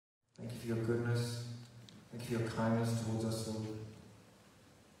Thank you for your goodness. Thank you for your kindness towards us, Lord.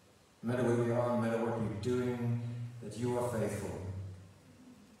 No matter where we are, no matter what we're doing, that you are faithful.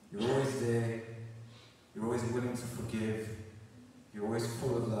 You're always there. You're always willing to forgive. You're always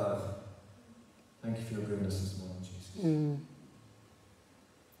full of love. Thank you for your goodness this morning, Jesus.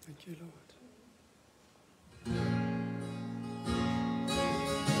 Thank you, Lord.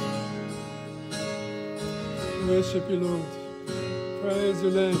 Worship you, Lord. Praise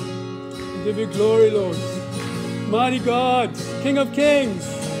your name. We give you glory, Lord. Mighty God, King of kings,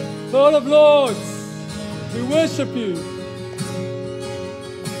 Lord of lords, we worship you.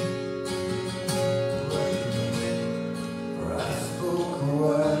 For I spoke a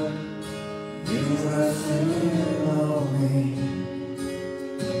word, you were still on me.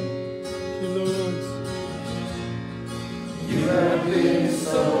 Thank you, Lord. You have been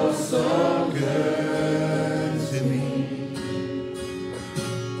so, so good to me.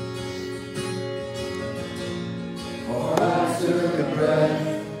 For I took a breath,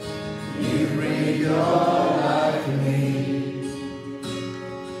 you breathed your life in me.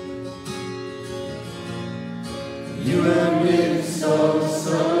 You have been so,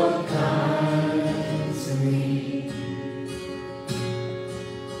 so kind to me.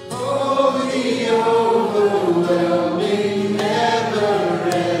 Oh, the overwhelming,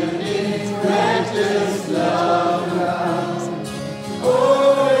 never-ending, precious love.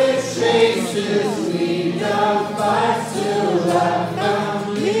 Oh, it chases me down, fights till I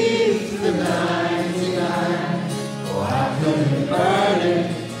found leaves the 99. Oh, I couldn't earn it,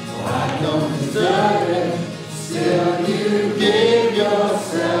 oh, I don't deserve it. Still you gave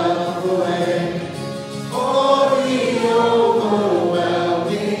yourself away. Oh, the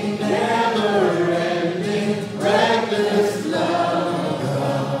overwhelming, never-ending, reckless love of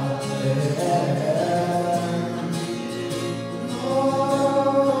God.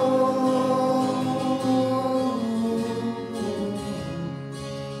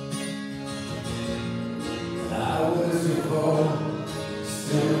 I was before,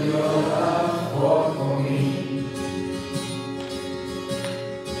 still your love fought for me.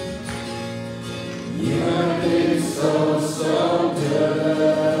 You have been so, so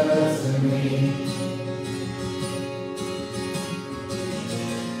good to me.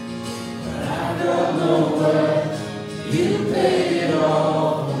 When I felt no worth, you paid it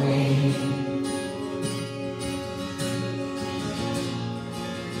all for me.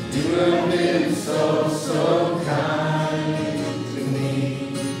 You have been so, so kind to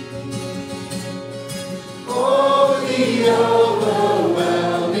me. Oh, the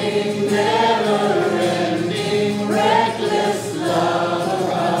overwhelming, never-ending, reckless love of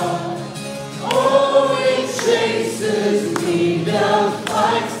God. Oh, it chases me down,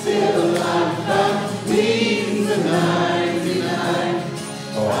 fights till I'm found, leaves the 99.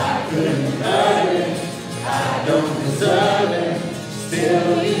 Oh, I couldn't earn it, I don't deserve it.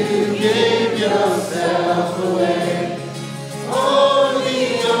 Still you gave yourself away. Oh, the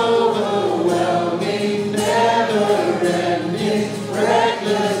overwhelming, never-ending,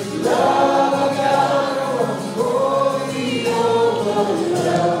 reckless love of God. Oh, the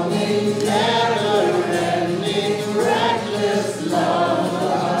overwhelming, never-ending, reckless love of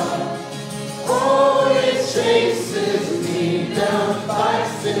God. Oh, it chases me down,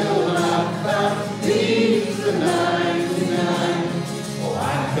 fights till I'm found, leaves the 99. Oh, I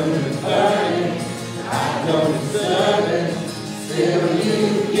couldn't earn it, I don't deserve it. Still you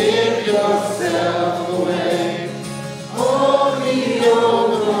give yourself away. Oh, the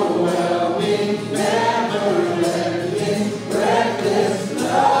overwhelming, never-ending, reckless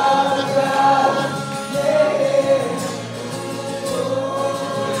love of God. Yeah.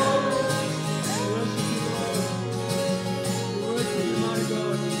 Worship you, mighty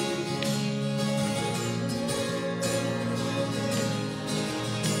God.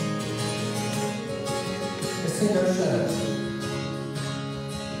 Let's take our shadows.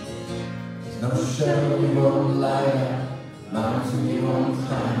 No shadow you won't light up, mountain you won't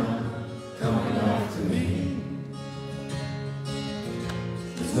climb up, coming after me.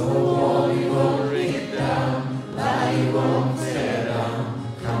 There's no wall you won't break down, lie you won't tear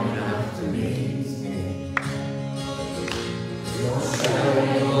down, coming after me. No shadow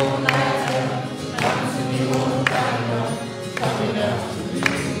you won't light up, mountain you won't climb up, coming after me.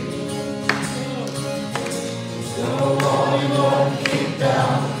 There's no wall you won't kick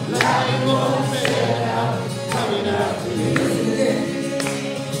down, lie you won't tear down, coming after me.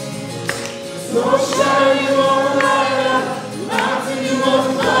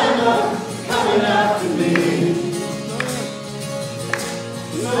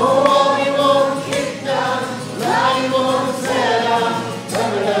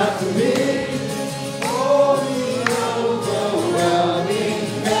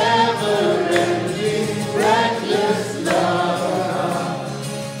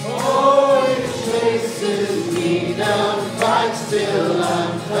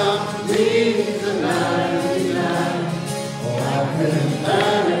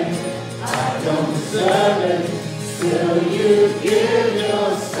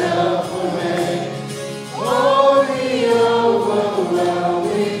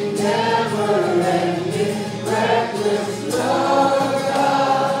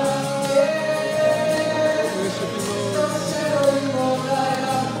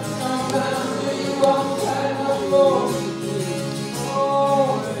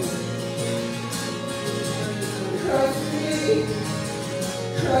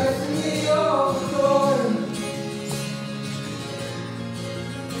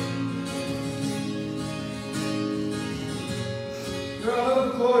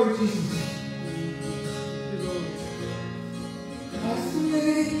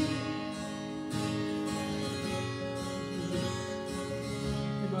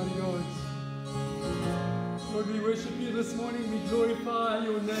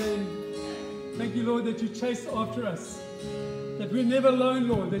 That you chase after us, that we're never alone,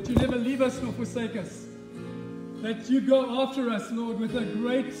 Lord, that you never leave us nor forsake us, that you go after us, Lord, with a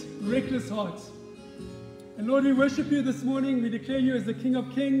great, reckless heart. And Lord, we worship you this morning. We declare you as the King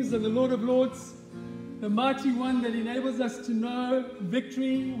of Kings and the Lord of Lords, the mighty one that enables us to know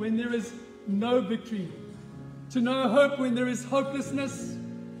victory when there is no victory, to know hope when there is hopelessness,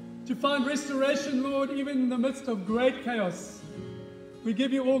 to find restoration, Lord, even in the midst of great chaos. We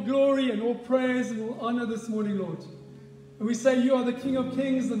give you all glory and all praise and all honor this morning, Lord. And we say you are the King of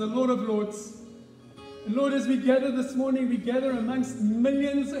Kings and the Lord of Lords. And Lord, as we gather this morning, we gather amongst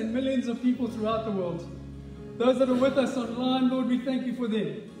millions and millions of people throughout the world. Those that are with us online, Lord, we thank you for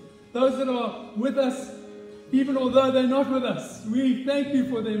them. Those that are with us, even although they're not with us, we thank you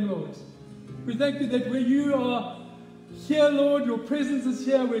for them, Lord. We thank you that where you are here, Lord, your presence is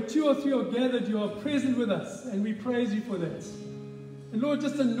here. Where two or three are gathered, you are present with us. And we praise you for that. And Lord,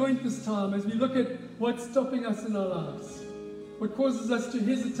 just anoint this time as we look at what's stopping us in our lives, what causes us to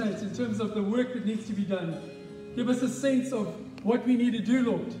hesitate in terms of the work that needs to be done. Give us a sense of what we need to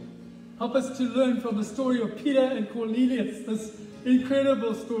do, Lord. Help us to learn from the story of Peter and Cornelius, this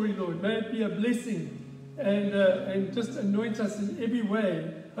incredible story, Lord. May it be a blessing and just anoint us in every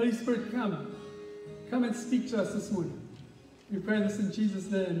way. Holy Spirit, come and speak to us this morning. We pray this in Jesus'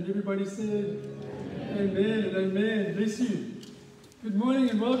 name. And everybody said, amen and amen. Bless you. Good morning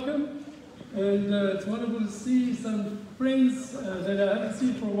and welcome, and it's wonderful to see some friends that I haven't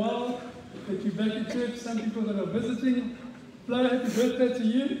seen for a while, that you're back at church, some people that are visiting. Flo, happy birthday to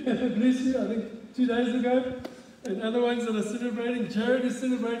you, bless you, I think 2 days ago, and other ones that are celebrating. Jared is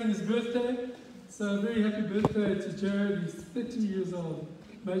celebrating his birthday, so a very happy birthday to Jared. He's 30 years old,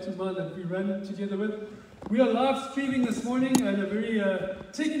 mate of mine that we run together with. We are live streaming this morning in a very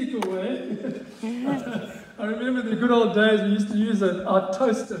technical way. I remember the good old days we used to use our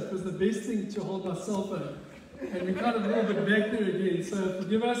toaster. It was the best thing to hold my cell phone. And we kind of a little bit back there again. So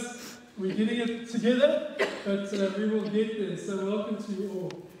forgive us, we're getting it together, but we will get there. So welcome to you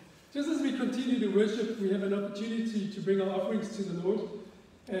all. Just as we continue to worship, we have an opportunity to bring our offerings to the Lord.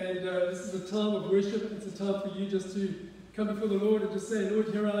 And this is a time of worship. It's a time for you just to come before the Lord and just say, Lord,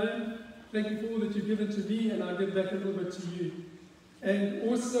 here I am. Thank you for all that you've given to me, and I'll give back a little bit to you. And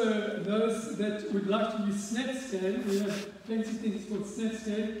also, those that would like to use SnapScan, we have plenty of things called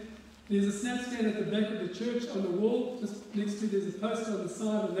SnapScan. There's a SnapScan at the back of the church on the wall. Just next to there's a poster on the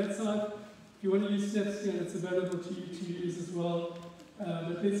side, on that side. If you want to use SnapScan, it's available to you to use as well.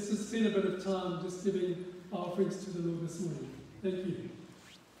 But let's just spend a bit of time just giving our offerings to the Lord this morning. Thank you.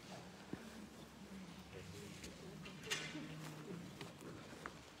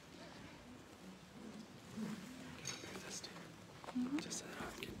 Just so that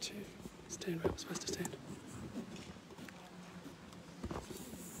I can get to stand where I'm supposed to stand.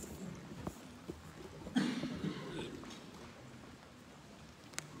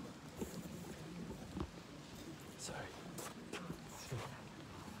 Sorry.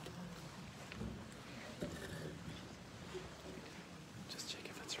 Just check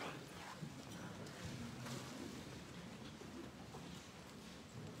if it's right.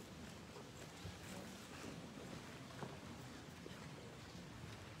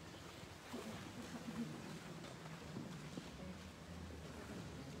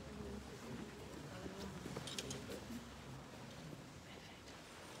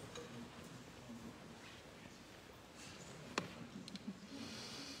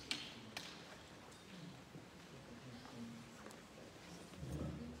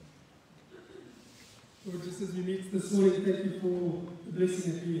 Lord, just as we meet this morning, thank you for the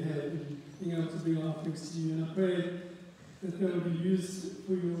blessing that we have in being able to bring our offerings to you. And I pray that they will be used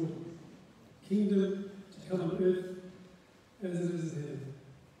for your kingdom to come on earth as it is in heaven.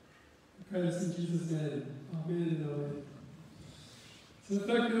 I pray this in Jesus' name. Amen and amen. So in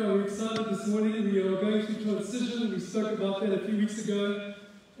fact, we're excited this morning. We are going through transition. We spoke about that a few weeks ago.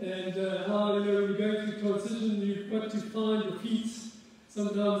 And how, when you're going through transition, you've got to find your feet.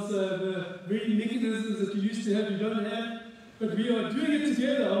 Sometimes the very mechanisms that you used to have, you don't have. But we are doing it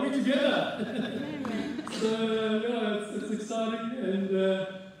together. Are we together? So, yeah, it's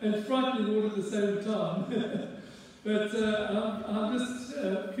exciting and frightening all at the same time. But I'm just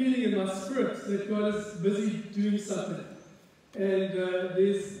feeling in my spirit that God is busy doing something. And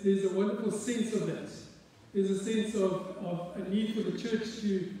there's a wonderful sense of that. There's a sense of a need for the church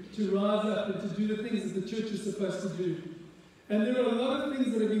to rise up and to do the things that the church is supposed to do. And there are a lot of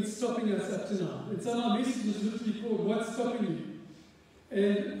things that have been stopping us up to now. And so our message is literally called, What's Stopping You?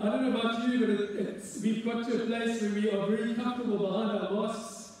 And I don't know about you, but we've got to a place where we are very comfortable behind our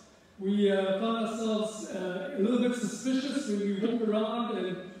masks. We find ourselves a little bit suspicious when we walk around,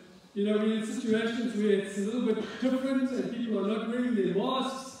 and we're in situations where it's a little bit different and people are not wearing their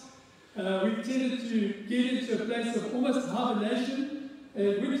masks. We've tended to get into a place of almost hibernation,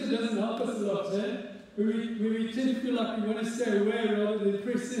 and winter doesn't help us a lot, where we tend to feel like we want to stay away rather than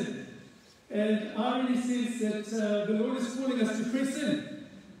press in. And I really sense that the Lord is calling us to press in.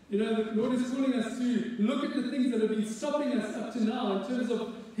 The Lord is calling us to look at the things that have been stopping us up to now in terms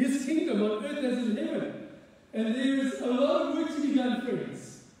of His kingdom on earth as in heaven. And there is a lot of work to be done,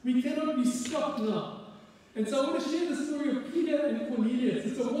 friends. We cannot be stopped now. And so I want to share the story of Peter and Cornelius.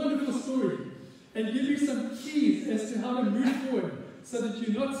 It's a wonderful story. And give you some keys as to how to move forward so that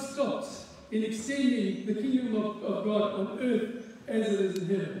you're not stopped in extending the kingdom of God on earth as it is in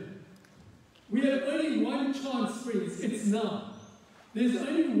heaven. We have only one chance, friends. It's now. There's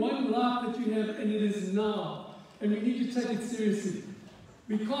only one life that you have, and it is now. And we need to take it seriously.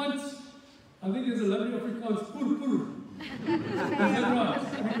 We can't, I think there's a lovely Afrikaans, pur. Is that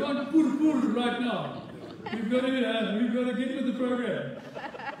right? We can't pur right now. We've got to get with the program.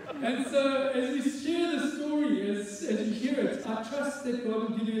 And so, as we share the story, as you hear it, I trust that God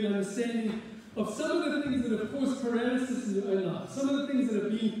will give you an understanding of some of the things that have caused paralysis in your own life, some of the things that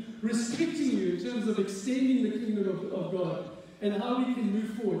have been restricting you in terms of extending the kingdom of God, and how we can move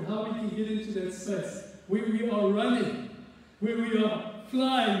forward, how we can get into that space where we are running, where we are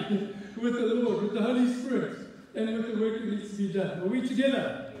flying with the Lord, with the Holy Spirit, and with the work that needs to be done. Are we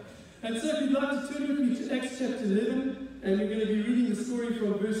together? And so if you'd like to turn with me to Acts chapter 11, and we're going to be reading the story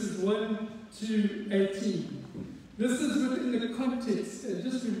from verses 1 to 18. This is within the context, and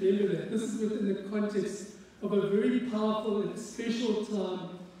just remember that, this is within the context of a very powerful and special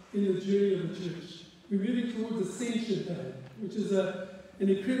time in the journey of the church. We're moving towards Ascension Day, which is an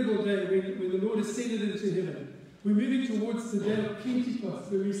incredible day when the Lord ascended into heaven. We're moving towards the day of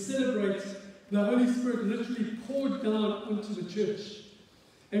Pentecost, where we celebrate the Holy Spirit literally poured down onto the church.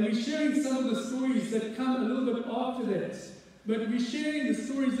 And we're sharing some of the stories that come a little bit after that. But we're sharing the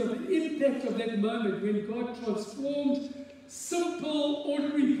stories of the impact of that moment when God transformed simple,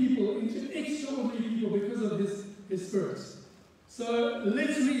 ordinary people into extraordinary people because of His Spirit. So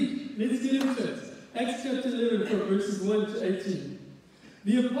let's read. Let's get into it. Acts chapter 11 from verses 1 to 18.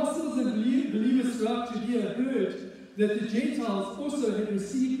 The apostles and believers throughout Judea heard that the Gentiles also had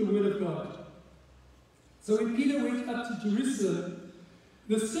received the word of God. So when Peter went up to Jerusalem,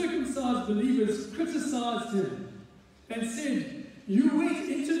 the circumcised believers criticized him and said, "You went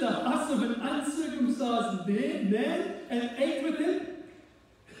into the house of an uncircumcised man and ate with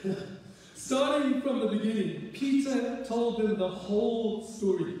him?" Starting from the beginning, Peter told them the whole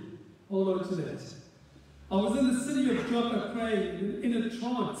story. Hold on to that. I was in the city of Joppa praying in a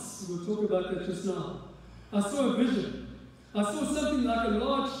trance. We'll talk about that just now. I saw a vision. I saw something like a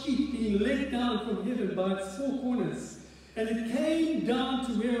large sheet being let down from heaven by its four corners, and it came down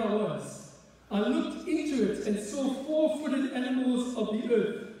to where I was. I looked into it and saw four-footed animals of the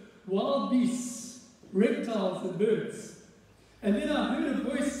earth, wild beasts, reptiles, and birds. And then I heard a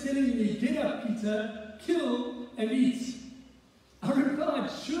voice telling me, "Get up, Peter, kill and eat." I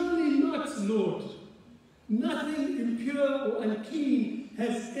replied, "Surely not, Lord. Nothing impure or unclean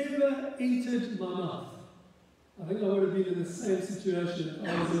has ever entered my mouth." I think I would have been in the same situation if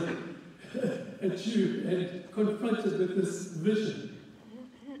I was a Jew and confronted with this vision.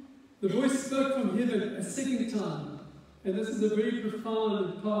 The voice spoke from heaven a second time, and this is a very profound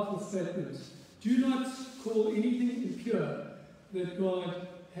and powerful statement. Do not call anything impure that God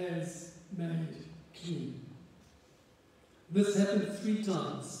has made clean. This happened 3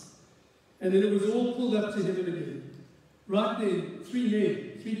 times. And then it was all pulled up to heaven again. Right then, 3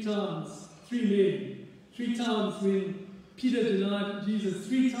 men, 3 times, 3 men, 3 times when Peter denied Jesus,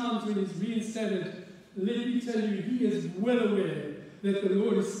 3 times when he's reinstated. Let me tell you, he is well aware that the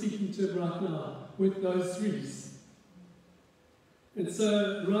Lord is speaking to him right now with those 3s. And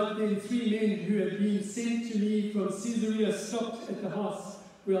so, right then, 3 men who had been sent to me from Caesarea stopped at the house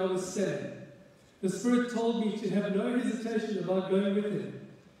where I was staying. The Spirit told me to have no hesitation about going with him.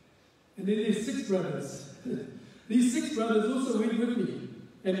 And then there's 6 brothers. These 6 brothers also went with me,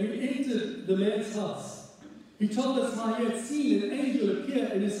 and we entered the man's house. He told us how he had seen an angel appear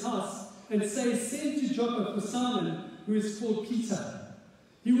in his house and say, "Send to Joppa for Simon, who is called Peter.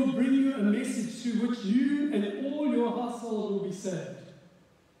 He will bring you a message through which you and all your household will be saved."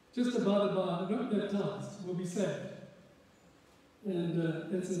 Just about not baptized, will be saved. And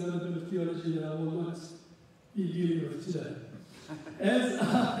that's another bit of theology that I will not be dealing with today.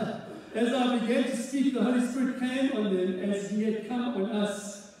 As I began to speak, the Holy Spirit came on them as he had come on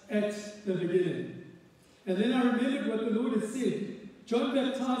us at the beginning. And then I remembered what the Lord had said. John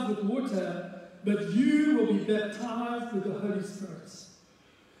baptized with water, but you will be baptized with the Holy Spirit.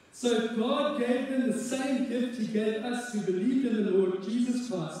 So God gave them the same gift he gave us who believed in the Lord Jesus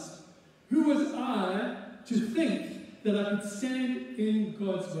Christ. Who was I to think that I could stand in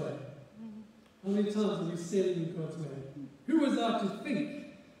God's way? How many times are we standing in God's way? Who was I to think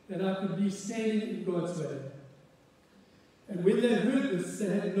that I could be standing in God's way? And when they heard this, they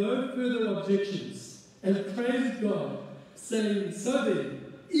had no further objections and praised God, saying, "So then,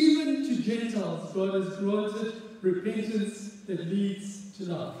 even to Gentiles, God has granted repentance that leads to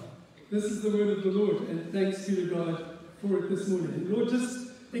life." This is the word of the Lord, and thanks be to God for it this morning. And Lord, just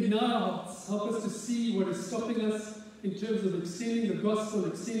ignite our hearts, help us to see what is stopping us in terms of extending the gospel,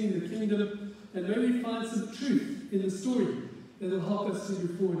 extending the kingdom, and may we find some truth in the story that will help us to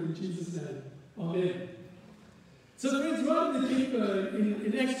move forward in Jesus' name. Amen. So friends, right at the get-go,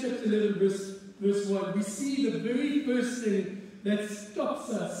 in Acts chapter 11, verse 1, we see the very first thing that stops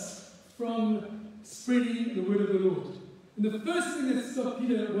us from spreading the word of the Lord. And the first thing that stopped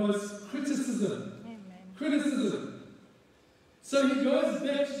Peter was criticism. Amen. Criticism. So he goes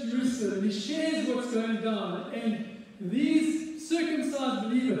back to Jerusalem and he shares what's going down. And these circumcised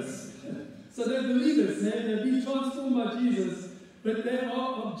believers, so they're believers, they've been transformed by Jesus, but they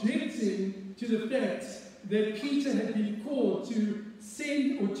are objecting to the fact that Peter had been called to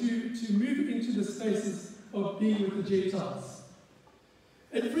send or to move into the spaces of being with the Gentiles.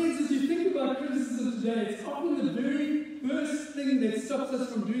 And friends, as you think about criticism today, it's often the very first thing that stops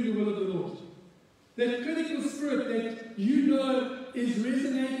us from doing the will of the Lord. That critical spirit that you know is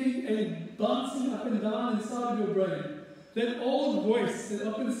resonating and bouncing up and down inside of your brain. That old voice that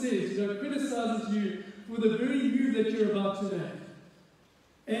often says, criticizes you for the very move that you're about to make.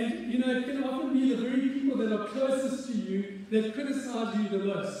 And, it can often be the very people that are closest to you that criticize you the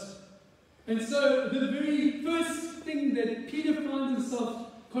most. And so the very first thing that Peter finds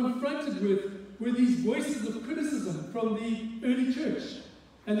himself confronted with were these voices of criticism from the early church.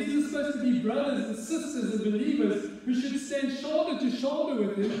 And these are supposed to be brothers and sisters and believers who should stand shoulder to shoulder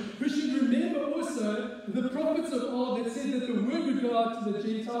with him, who should remember also the prophets of old that said that the word would go out to the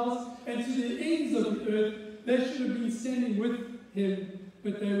Gentiles and to the ends of the earth. They should have been standing with him,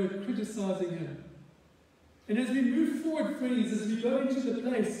 but they were criticizing him. And as we move forward, friends, as we go into the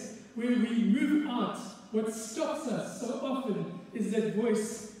place where we move out, what stops us so often is that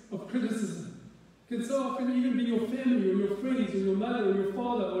voice of criticism. It can so often even be your family or your friends or your mother or your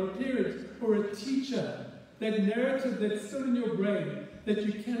father or a parent or a teacher. That narrative that's still in your brain that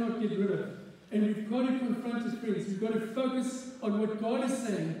you cannot get rid of. And we've got to confront it, friends. We've got to focus on what God is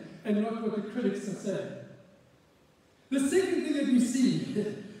saying and not what the critics are saying. The second thing that we see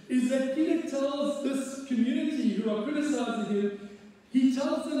is that Peter tells this community who are criticizing him, he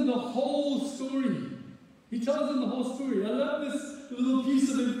tells them the whole story. He tells them the whole story. I love this little piece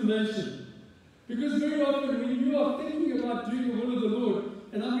of information. Because very often when you are thinking about doing the will of the Lord,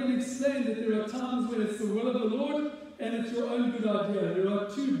 and I'm going to explain that there are times when it's the will of the Lord and it's your own good idea. There are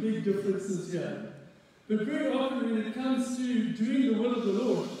two big differences here. But very often when it comes to doing the will of the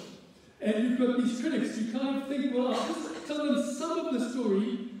Lord, and you've got these critics, you kind of think, well, I'll just tell them some of the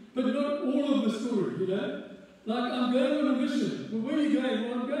story, but not all of the story, Like, I'm going on a mission. Well, where are you going?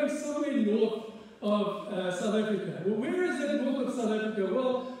 Well, I'm going somewhere north of South Africa. Well, where is that north of South Africa?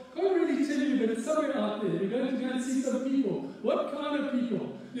 Well, I can't really tell you, but it's somewhere out there. We're going to go and see some people. What kind of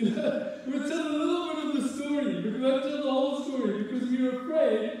people? We'll tell a little bit of the story, but we won't tell the whole story because we're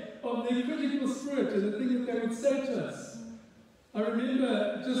afraid of their critical spirit and the thing that they would say to us. I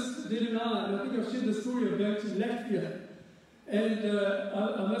remember just then and I think I've shared the story of going to Latvia. And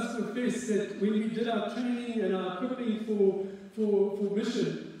I must confess that when we did our training and our equipping for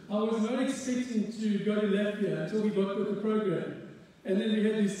mission, I was not expecting to go to Latvia until we got with the program. And then we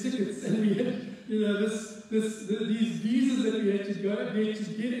had these tickets, and we had, you know, these visas that we had to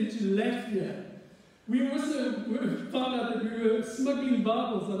get into Latvia. We also found out that we were smuggling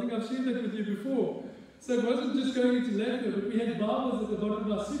Bibles. I think I've shared that with you before. So it wasn't just going into Latvia, but we had Bibles at the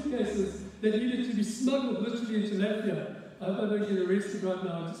bottom of our suitcases that needed to be smuggled literally into Latvia. I hope I don't get arrested right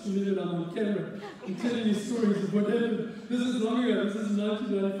now. Just remember that I'm on camera. I'm telling you stories of what happened. This is long ago. This is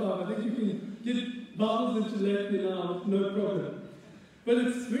 1995. I think you can get Bibles into Latvia now, no problem. But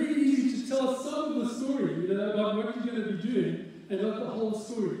it's very easy to tell some of the story, you know, about what you're going to be doing and not the whole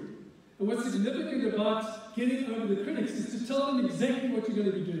story. And what's significant about getting over the critics is to tell them exactly what you're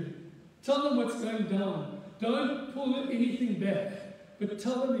going to be doing. Tell them what's going down. Don't pull anything back, but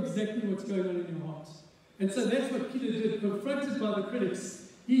tell them exactly what's going on in your heart. And so that's what Peter did. Confronted by the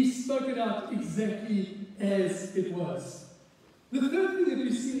critics, he spoke it out exactly as it was. The third thing that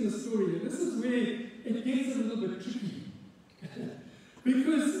we see in the story, and this is where it gets a little bit tricky.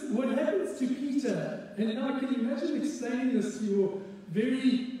 Because what happens to Peter, and now can you imagine explaining this to your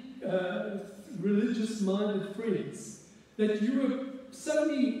very religious-minded friends, that you were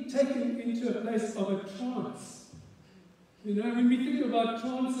suddenly taken into a place of a trance. You know, when we think about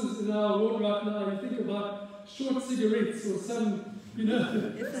trances in our world right now, you think about short cigarettes or some, you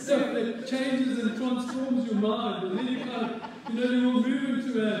know, stuff that changes and transforms your mind, and then you kind of, you know, you will move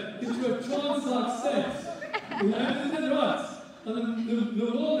into a trance-like state. You know, isn't that right? And the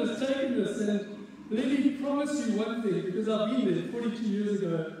Lord has taken this, and let me promise you one thing, because I've been there 42 years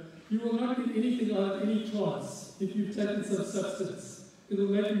ago, you will not get anything out of any trance if you've taken some substance. It will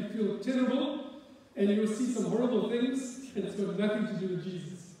make you feel terrible, and you will see some horrible things, and it's got nothing to do with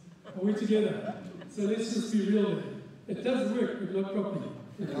Jesus. Are we together? So let's just be real there. It does work, but not properly.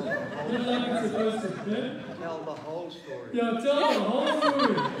 Not like it's supposed to. Yeah? Tell the whole story. Yeah, tell the whole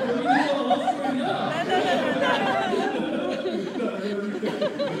story. Can we tell the whole story now?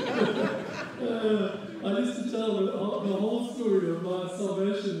 I used to tell the whole story of my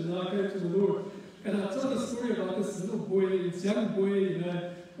salvation and how I came to the Lord. And I tell the story about this little boy, this young boy, you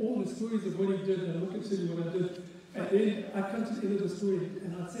know, all the stories of what he did, and I'm not going to tell you what I did. And then I come to the end of the story,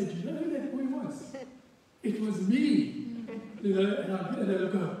 and I'd say, do you know who that boy was? It was me. You know, and they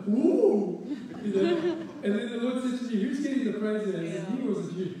would go, ooh! You know, and then the Lord said to me, who's getting the praise there? And I said, he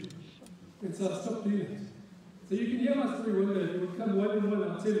was you. And so I stopped doing it. So you can hear my story one day. It will come one by one,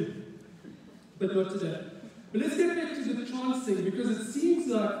 I'll tell you. But not today. But let's get back to the trance thing, because it seems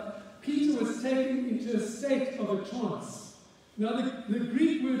like Peter was taken into a state of a trance. Now, the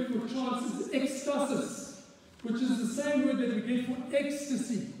Greek word for trance is ekstasis, which is the same word that we get for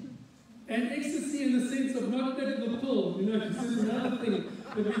ecstasy. And ecstasy in the sense of not that little pill, you know, because there's another thing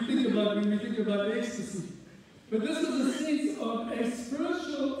that we think about when we think about ecstasy. But this is a sense of a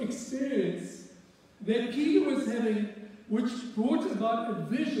spiritual experience that Peter was having, which brought about a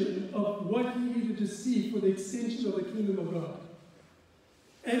vision of what he needed to see for the extension of the kingdom of God.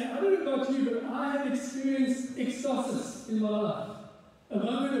 And I don't know about you, but I have experienced ekstasis in my life, a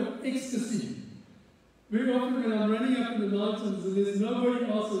moment of ecstasy. Very often when I'm running up in the mountains and there's nobody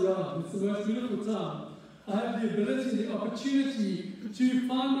else around, it's the most beautiful time, I have the ability and the opportunity to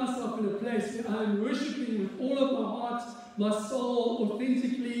find myself in a place where I'm worshiping with all of my heart, my soul,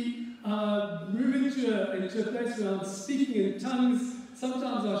 authentically, move into a place where I'm speaking in tongues.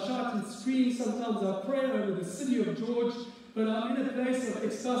 Sometimes I shout and scream, sometimes I pray over the city of George, but I'm in a place of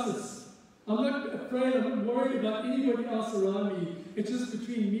ekstasis. I'm not afraid, I'm not worried about anybody else around me. It's just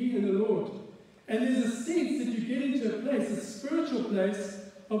between me and the Lord. And there's a sense that you get into a place, a spiritual place,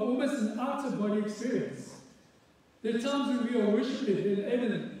 of almost an out-of-body experience. There are times when we are worshiping,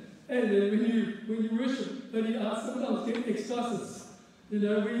 and when you worship, but I sometimes get ekstasis. You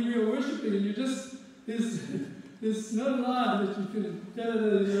know, when you are worshiping, and you just, there's no line that you can,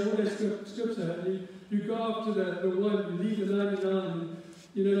 all that scripture, and you go up to the one, you leave the 99, and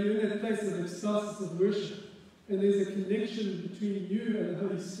you're in that place of ekstasis of worship. And there's a connection between you and the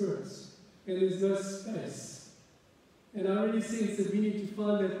Holy Spirit. And there's no space. And I really sense that we need to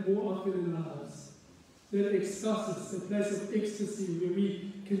find that more often in our lives. That ekstasis, a place of ecstasy where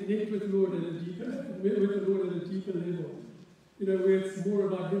we connect with the Lord at a deeper level. You know, where it's more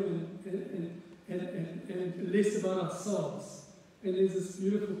about Him and less about ourselves. And there's this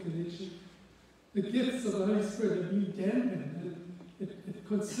beautiful connection. The gifts of the Holy Spirit are being dampened, and it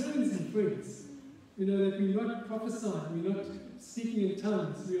concerns me, friends. You know, that we're not prophesying, we're not speaking in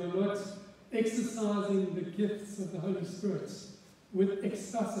tongues, we are not exercising the gifts of the Holy Spirit with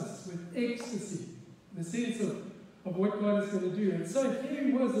ekstasis, with ecstasy, the sense of what God is going to do. And so here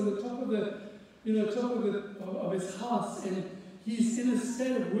he was on the top of of his house, and he's in a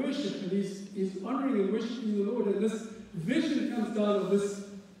state of worship, and he's honoring and worshiping the Lord. And this vision comes down of this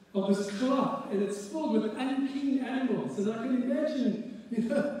cloth, and it's filled with unclean animals. And I can imagine,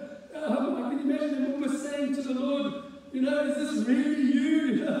 him almost saying to the Lord, is this really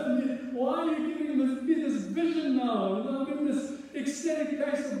you? Why are you giving me this vision now? And I'm in this ecstatic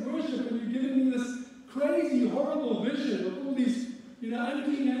place of worship, and you're giving me this crazy, horrible vision of all these,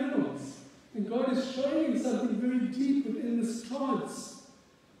 unclean animals. And God is showing something very deep within this trance.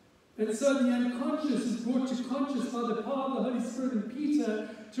 And so the unconscious is brought to conscious by the power of the Holy Spirit in Peter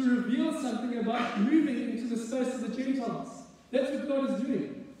to reveal something about moving into the space of the Gentiles. That's what God is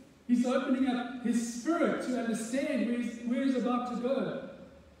doing. He's opening up his spirit to understand where he's about to go.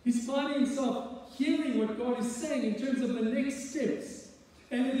 He's finding himself hearing what God is saying in terms of the next steps.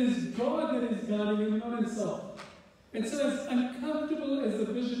 And it is God that is guiding him, not himself. And so as uncomfortable as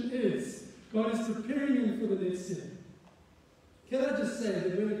the vision is, God is preparing him for the next step. Can I just say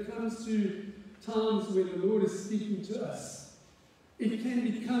that when it comes to times when the Lord is speaking to us, it can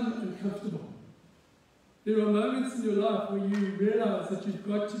become uncomfortable. There are moments in your life where you realize that you've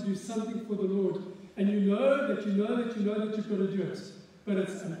got to do something for the Lord, and you know that you've got to do it, but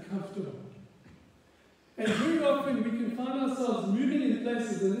it's uncomfortable. And very often we can find ourselves moving in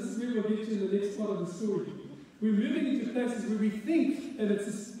places, and this is where we'll get to in the next part of the story. We're moving into places where we think that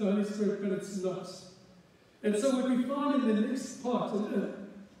it's the Holy Spirit, but it's not. And so what we find in the next part, and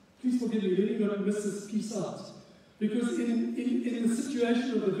please forgive me, let me not miss this piece out, because in the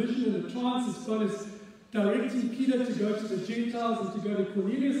situation of the vision and the trance, as God is directing Peter to go to the Gentiles and to go to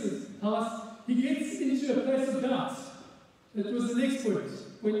Cornelius' house, he gets into a place of doubt. That was the next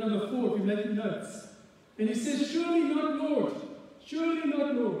point number 4, if you make your notes. And he says, surely not, Lord. Surely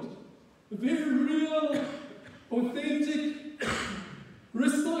not, Lord. A very real, authentic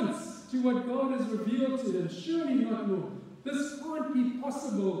response to what God has revealed to them. Surely not, Lord. This can't be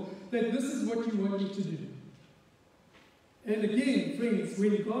possible that this is what you want me to do. And again, friends,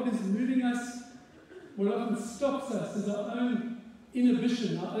 when God is moving us, what often stops us is our own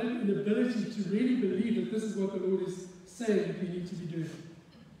inhibition, our own inability to really believe that this is what the Lord is saying that we need to be doing.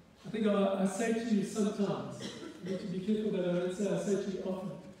 I think I say to you sometimes, I need to be careful that I don't say I say to you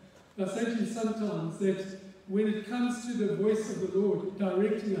often, I say to you sometimes that when it comes to the voice of the Lord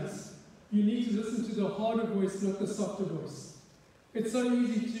directing us, you need to listen to the harder voice, not the softer voice. It's so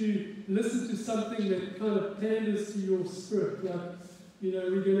easy to listen to something that kind of panders to your spirit, like,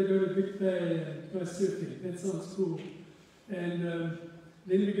 we're going to go to Big Bay and go surfing. That sounds cool. And then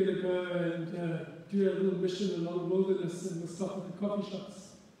we're going to go and do a little mission along the wilderness, and we'll stop at the coffee shops.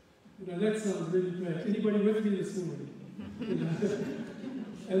 That sounds really great. Anybody with me this morning?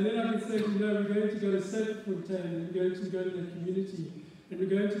 And then I can say, we're going to go to Saint-Fontaine, and we're going to go to the community, and we're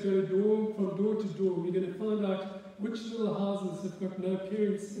going to go from door to door. We're going to find out which little houses have got no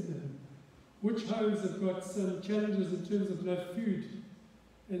parents in them, which homes have got some challenges in terms of no food,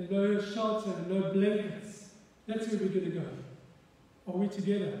 and no shelter, and no blankets. That's where we're going to go. Are we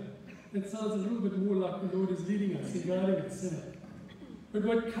together? That sounds a little bit more like the Lord is leading us and guiding us. But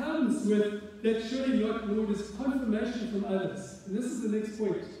what comes with that surely not, Lord, is confirmation from others. And this is the next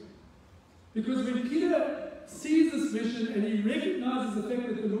point. Because when Peter sees this vision and he recognizes the fact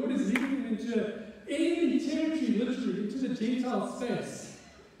that the Lord is leading him into enemy territory, literally, into the Gentile space,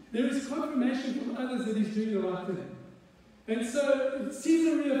 there is confirmation from others that he's doing the right thing. And so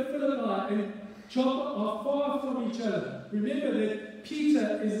Caesarea Philippi and Joppa are far from each other. Remember that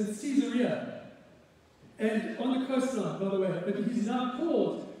Peter is in Caesarea, and on the coastline, by the way, but he's now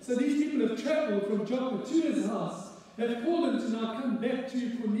called. So these people have traveled from Joppa to his house, have called him to now come back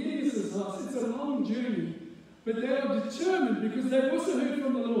to Cornelius' house. It's a long journey, but they are determined because they've also heard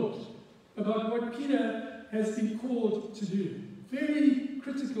from the Lord about what Peter has been called to do. Very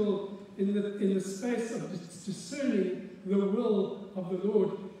critical in the space of discerning the will of the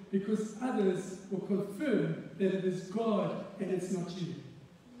Lord, because others will confirm that it is God and it's not you.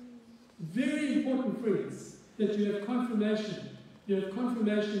 Very important, friends, that you have confirmation. You have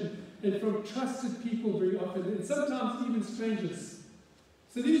confirmation, and from trusted people very often, and sometimes even strangers.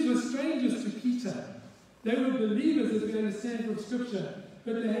 So these were strangers to Peter. They were believers, as we understand from Scripture,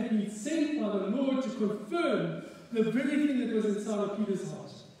 but they had been sent by the Lord to confirm the very thing that was inside of Peter's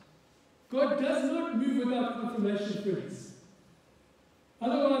heart. God does not move without confirmation, friends.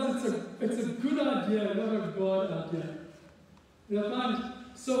 Otherwise, it's a good idea, not a God idea. And I find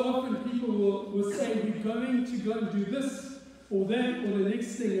so often people will say, we're going to go and do this or that or the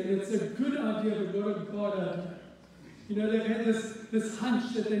next thing, and it's a good idea, but not a God idea. They've had this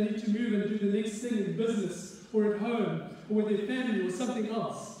hunch that they need to move and do the next thing in business or at home or with their family or something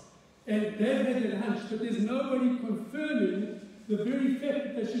else. And they've had that hunch, but there's nobody confirming the very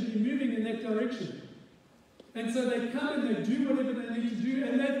fact that they should be moving in that direction. And so they come and they do whatever they need to do,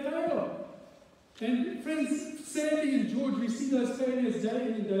 and they fail. And friends, sadly in George, we see those failures day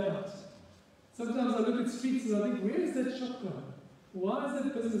in and day out. Sometimes I look at streets and I think, where is that shop gone? Why is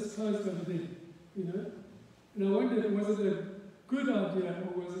that business closed over there? You know? And I wonder, was it a good idea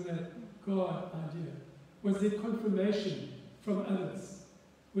or was it a God idea? Was there confirmation from others?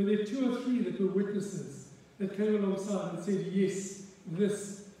 Were there 2 or 3 that were witnesses that came alongside and said, yes,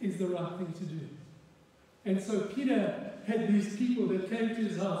 this is the right thing to do? And so Peter had these people that came to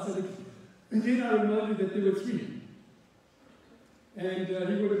his house, and then I reminded that there were 3. And he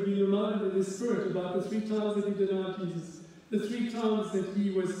would have been reminded in his spirit about the 3 times that he denied Jesus, the 3 times that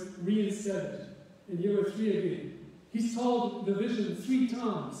he was reinstated. And here were 3 again. He's told the vision 3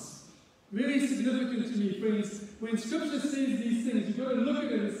 times. Very significant to me, friends. When Scripture says these things, you've got to look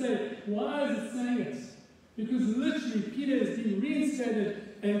at it and say, why is it saying it? Because literally, Peter is being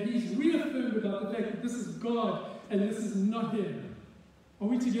reinstated, and he's reaffirmed about the fact that this is God, and this is not him. Are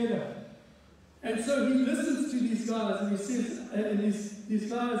we together? And so he listens to these guys, and he says, and these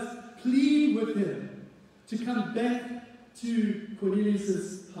guys plead with him to come back to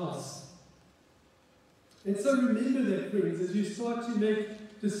Cornelius' house. And so remember that, friends, as you start to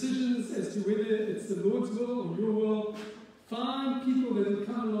make decisions as to whether it's the Lord's will or your will, find people that will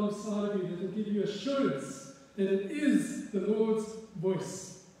come alongside of you, that will give you assurance that it is the Lord's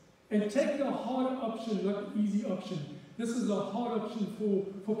voice. And take the hard option, not the easy option. This is a hard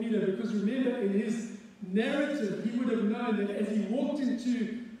option for Peter, because remember, in his narrative, he would have known that as he walked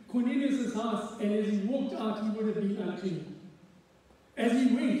into Cornelius' house and as he walked out, he would have been unclean. As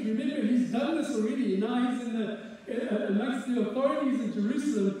he went, remember, he's done this already. Now he's amongst the authorities in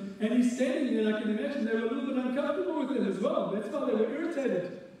Jerusalem, and he's standing there, and I can imagine they were a little bit uncomfortable with him as well. That's why they were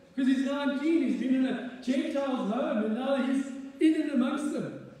irritated, because he's now unclean. He's been in a Gentile's home, and now he's in and amongst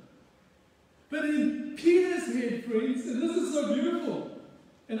them. But in Peter's head, friends, and this is so beautiful,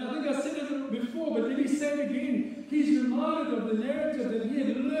 and I think I said it before, but then he said it again, he's reminded of the narrative that he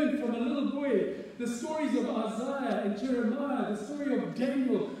had learned from a little boy, the stories of Isaiah and Jeremiah, the story of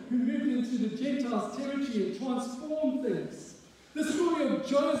Daniel, who moved into the Gentiles' territory and transformed things. The story of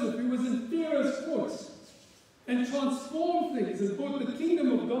Joseph, who was in Pharaoh's court and transformed things and brought the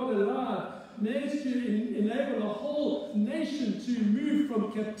kingdom of God alive, managed to enable a whole nation to move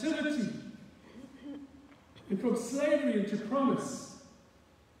from captivity and from slavery into promise.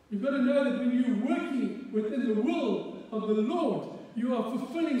 You've got to know that when you're working within the will of the Lord, you are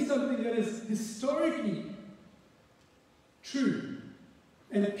fulfilling something that is historically true.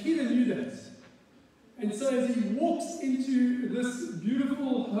 And Peter knew that. And so as he walks into this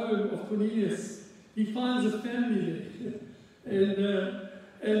beautiful home of Cornelius, he finds a family there.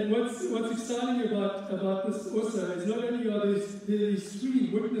 And what's exciting about this also is not only are there these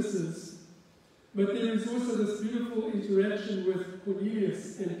 3 witnesses, but there is also this beautiful interaction with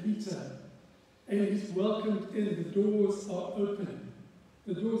Cornelius and Peter. And he's welcomed in. The doors are open.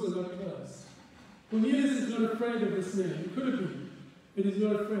 The doors are not closed. Cornelius is not afraid of this man. He could have been, but he's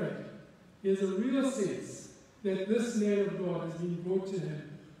not afraid. He has a real sense that this man of God has been brought to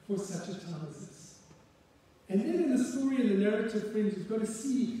him for such a time as this. And then in the story and the narrative, friends, you've got to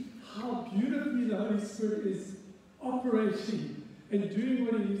see how beautifully the Holy Spirit is operating and doing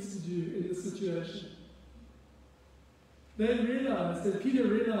what he needs to do in this situation. They realized, that Peter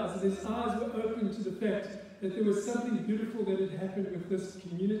realized that his eyes were open to the fact that there was something beautiful that had happened with this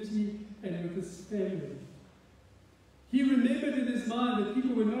community and with this family. He remembered in his mind that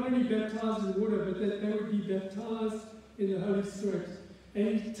people were not only baptized in water, but that they would be baptized in the Holy Spirit.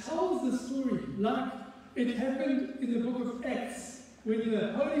 And he tells the story like it happened in the book of Acts, when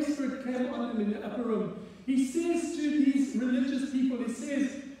the Holy Spirit came on them in the upper room. He says to these religious people, he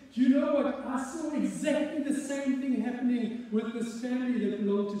says, do you know what? I saw exactly the same thing happening with this family that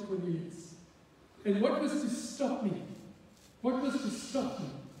belonged to Cornelius. And what was to stop me? What was to stop me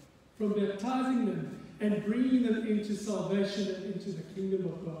from baptizing them and bringing them into salvation and into the kingdom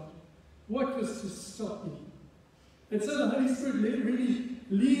of God? What was to stop me? And so the Holy Spirit really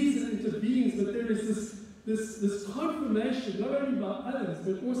leads and intervenes, but there is this confirmation, not only by others,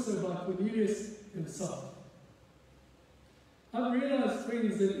 but also by Cornelius himself. I've realized,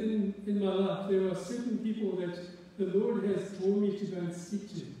 friends, that in my life there are certain people that the Lord has drawn me to go and speak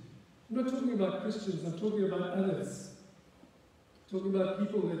to. I'm not talking about Christians, I'm talking about others. I'm talking about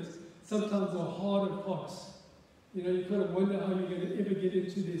people that sometimes are hard of heart. You know, you kind of wonder how you're going to ever get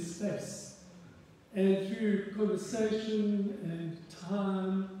into their space. And through conversation and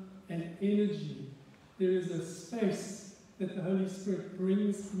time and energy, there is a space that the Holy Spirit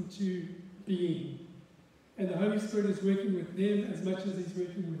brings into being. And the Holy Spirit is working with them as much as He's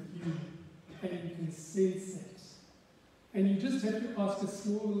working with you. And you can sense it. And you just have to ask a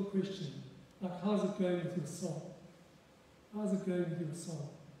small little question, like, how's it going with your soul? How's it going with your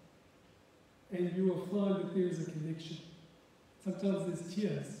soul? And you will find that there is a connection. Sometimes there's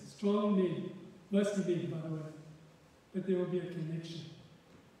tears, strong men, mostly men, by the way. But there will be a connection.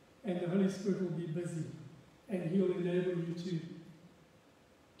 And the Holy Spirit will be busy. And He'll enable you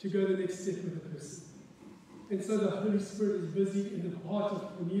to go the next step with the person. And so the Holy Spirit is busy in the heart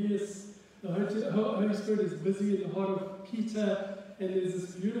of Cornelius. The Holy Spirit is busy in the heart of Peter. And there's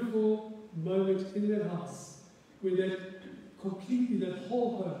this beautiful moment in that house where that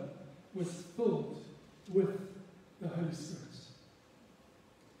whole home was filled with the Holy Spirit.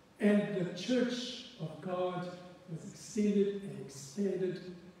 And the church of God was extended and expanded.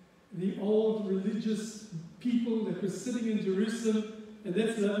 The old religious people that were sitting in Jerusalem, and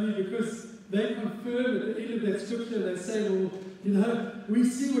that's lovely because they confirm at the end of that scripture, they say, well, you know, we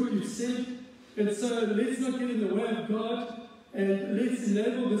see what you've said, and so let's not get in the way of God, and let's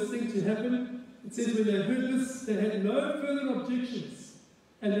enable this thing to happen. It says when they heard this, they had no further objections,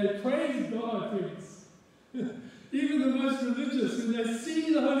 and they praised God, friends. Even the most religious, when they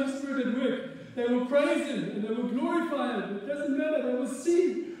see the Holy Spirit at work, they will praise Him, and they will glorify Him. It doesn't matter, they will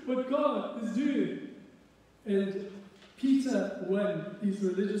see what God is doing. And Peter won these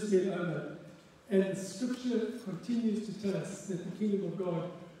religious men over. And the scripture continues to tell us that the kingdom of God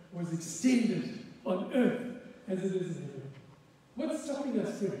was extended on earth as it is in heaven. What's stopping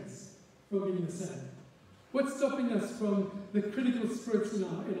us, friends, from being the same? What's stopping us from the critical spirits in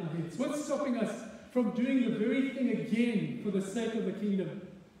our heads? What's stopping us from doing the very thing again for the sake of the kingdom?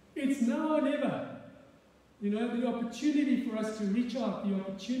 It's now or never. You know, the opportunity for us to reach out, the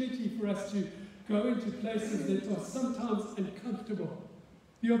opportunity for us to go into places that are sometimes uncomfortable,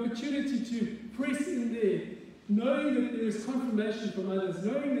 the opportunity to press in there, knowing that there is confirmation from others,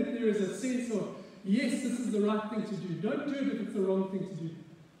 knowing that there is a sense of, yes, this is the right thing to do. Don't do it if it's the wrong thing to do.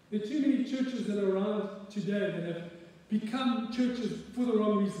 There are too many churches that are around today that have become churches for the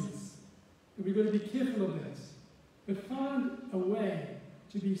wrong reasons. And we've got to be careful of that. But find a way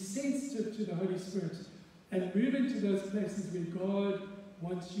to be sensitive to the Holy Spirit and move into those places where God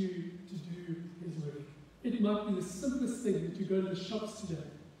wants you to do His work. It might be the simplest thing that you go to the shops today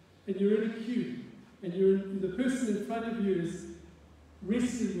and you're in a queue and the person in front of you is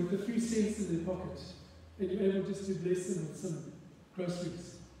wrestling with a few cents in their pocket and you're able just to bless them with some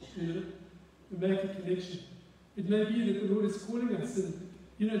groceries, you know, and make a connection. It may be that the Lord is calling us, and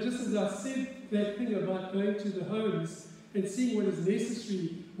you know, just as I said that thing about going to the homes and seeing what is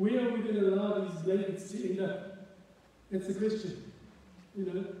necessary, where are we going to allow these blankets to end up? That's the question. You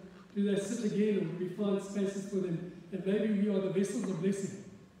know, do they sit again, or do we find spaces for them? And maybe we are the vessels of blessing,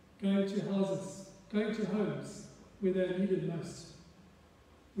 going to houses, going to homes where they are needed most.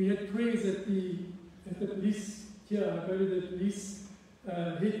 We had prayers at the police here. I go to the police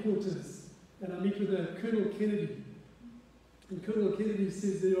headquarters and I meet with Colonel Kennedy. And Colonel Kennedy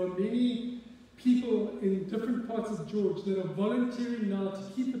says there are many people in different parts of George that are volunteering now to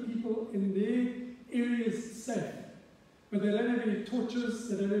keep the people in their areas safe. But they don't have any torches,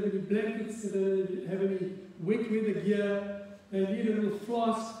 they don't have any blankets, they don't have any wet weather gear. They need a little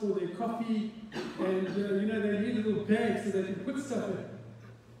flask for their coffee, and you know, they need a little bag so they can put stuff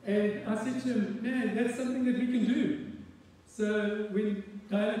in. And I said to him, man, that's something that we can do. So when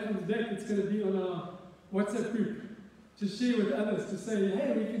Diana comes back, it's going to be on our WhatsApp group to share with others, to say,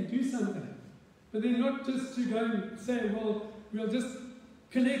 hey, we can do something. But then not just to go and say, well, we'll just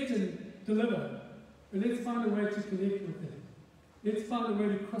connect and deliver. But let's find a way to connect with them. Let's find a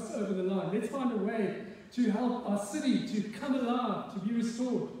way to cross over the line. Let's find a way to help our city to come alive, to be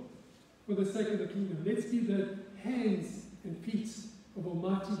restored for the sake of the kingdom. Let's be the hands and feet of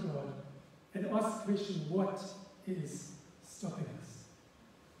Almighty God and ask the question, what is stopping us?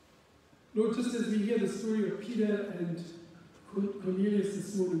 Lord, just as we hear the story of Peter and Cornelius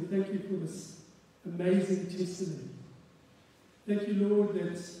this morning, thank you for this amazing testimony. Thank you, Lord,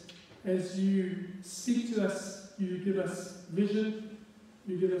 that as you speak to us, you give us vision,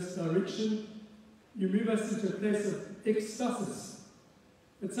 you give us direction, you move us into a place of ecstasis.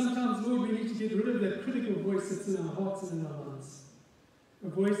 But sometimes, Lord, we need to get rid of that critical voice that's in our hearts and in our minds. A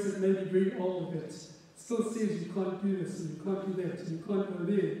voice that may be very old, that still says you can't do this, and you can't do that, and you can't go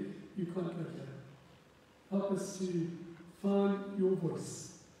there, you can't go there. Help us to find your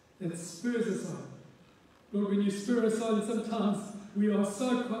voice that spurs us on. Lord, when you spur us on, sometimes we are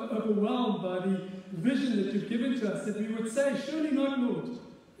so overwhelmed by the vision that you've given to us that we would say, surely not, Lord.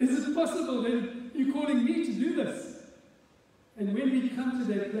 Is it possible that you're calling me to do this. And when we come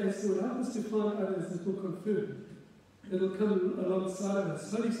to that place, Lord, help us to find others that will confirm, that will come alongside of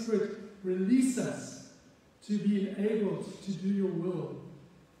us. Holy Spirit, release us to be enabled to do your will.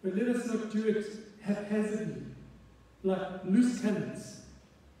 But let us not do it haphazardly, like loose cannons,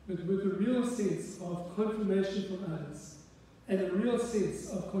 but with a real sense of confirmation from others, and a real sense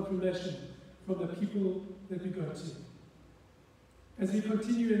of confirmation from the people that we go to. As we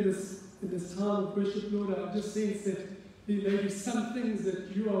continue in this time of worship, Lord, I just sense that there may be some things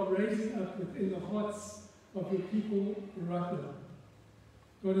that you are raising up within the hearts of your people right now.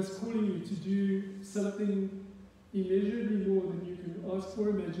 God is calling you to do something immeasurably more than you can ask or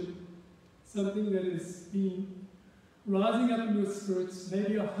imagine, something that is being rising up in your spirits,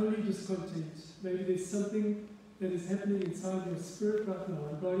 maybe a holy discontent, maybe there's something that is happening inside your spirit right now,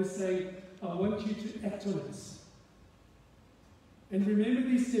 and God is saying, I want you to act on it. And remember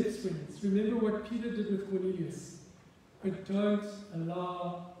these steps, friends. Remember what Peter did with Cornelius. But don't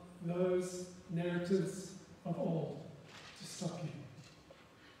allow those narratives of old to stop you.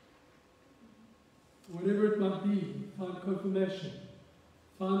 Whatever it might be, find confirmation.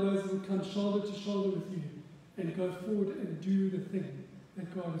 Find those who come shoulder to shoulder with you and go forward and do the thing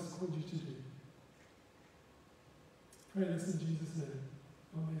that God has called you to do. Pray this in Jesus' name.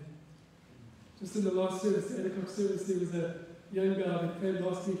 Amen. Just in the last service, the 8 o'clock service, there was a young guy that came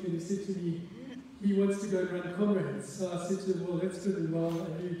last week and he said to me, he wants to go and run comrades. So I said to him, well, that's good and well.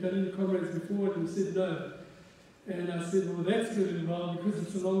 Have you done any comrades before? And he said, no. And I said, well, that's good and well because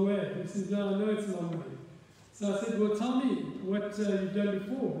it's a long way. He said, no, I know it's a long way. So I said, well, tell me what you've done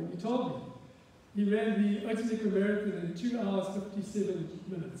before. And he told me. He ran the Otanika Marathon in 2 hours, 57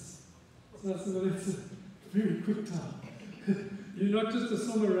 minutes. So I said, well, that's a very quick time. You're not just a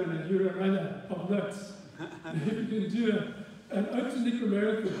summer runner, you're a runner of notes. If you can do an Otanika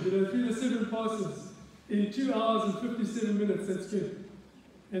Marathon, 3 to 7 passes in 2 hours and 57 minutes, that's good.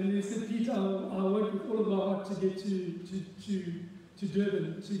 And he said, Peter, I want with all of my heart to get to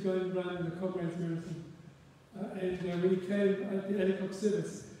Durban to go and run the Comrades Marathon. And when he came at the 8 o'clock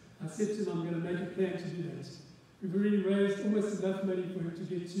service, I said to him, I'm going to make a plan to do that. We've already raised almost enough money for him to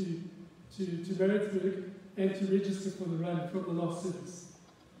get to Maritzburg and to register for the run from the last service.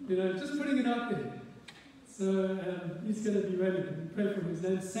 Just putting it out there. So he's going to be running. We pray for him. His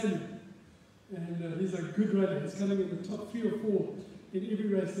name's Samuel. And he's a good runner. He's coming in the top 3 or 4 in every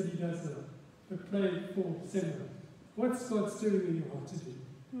race that he does now. But pray for Samuel. What's God stirring in your heart to do?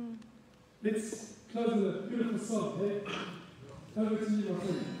 Let's close with a beautiful song. Hey? Over to you, my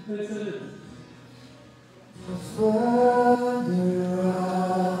friend. Thanks, Ellen. Father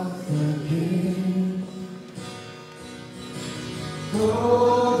of the King,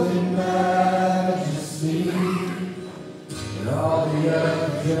 Lord in majesty, and all the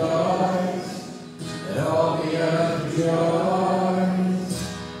earth joys, and all the earth joys.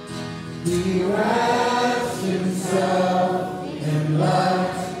 He wraps himself in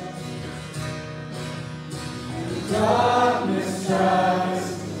light, and darkness tries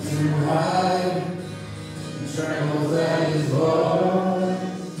to hide, and trembles at his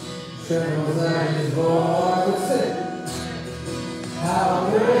voice, trembles at his voice. How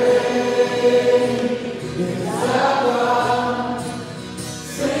great is our God?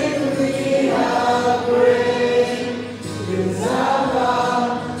 Sing with me, how great is our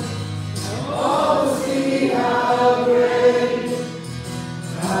God? Oh, see how great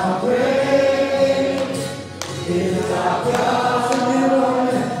is our God.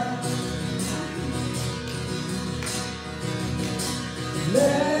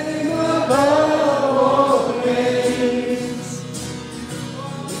 Name above all names,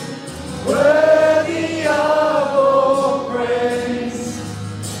 worthy of all praise.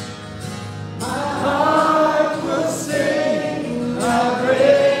 My heart will sing, how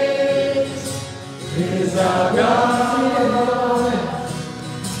great is our God.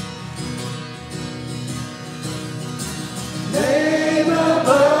 Name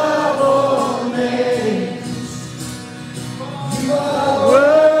above all names, you are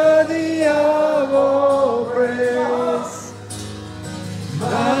worthy of all praise. My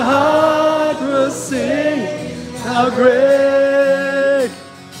heart will sing, how great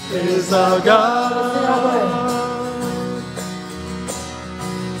is our God.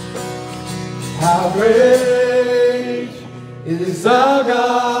 How great is our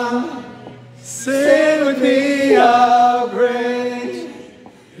God. Sing with me, how great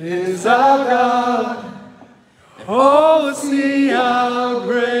is our God. Oh, see how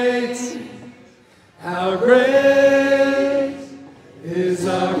great is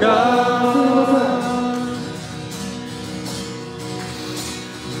our God.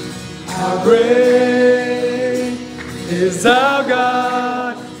 How great is our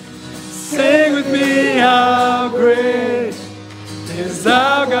God. Sing with me, how great is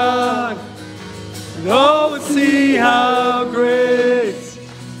our God. And all will see how great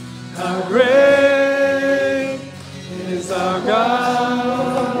is our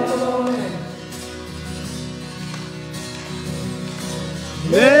God.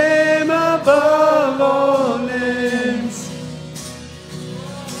 Name above all names,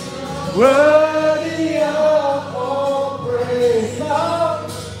 worthy of all praise.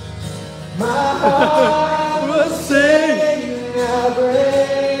 My heart will sing how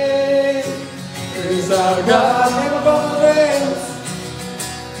great is our God. Name above all names,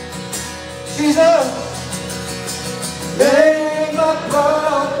 Jesus. Name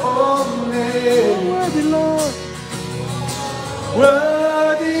above all names, worthy Lord,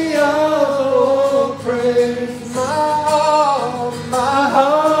 worthy of all praise. My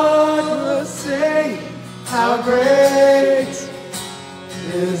heart will sing how great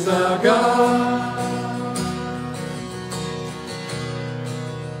is our God.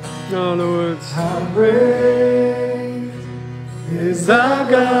 No, the words. How great is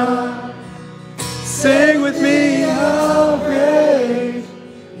our God. Sing with me, how great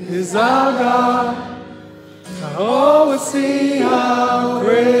is our God. All will see how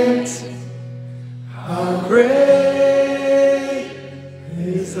great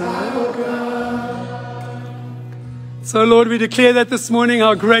is our God. So, Lord, we declare that this morning,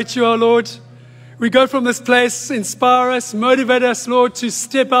 how great you are, Lord. We go from this place, inspire us, motivate us, Lord, to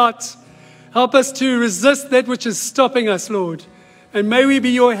step out. Help us to resist that which is stopping us, Lord. And may we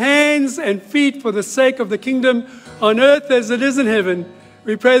be your hands and feet for the sake of the kingdom on earth as it is in heaven.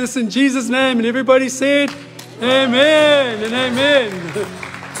 We pray this in Jesus' name. And everybody said, amen and amen.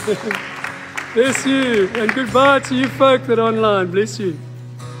 Bless you. And goodbye to you folk that are online. Bless you.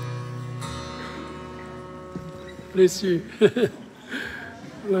 Bless you.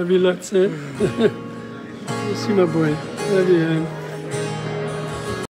 Love you lots, eh? Bless you, my boy. Love you,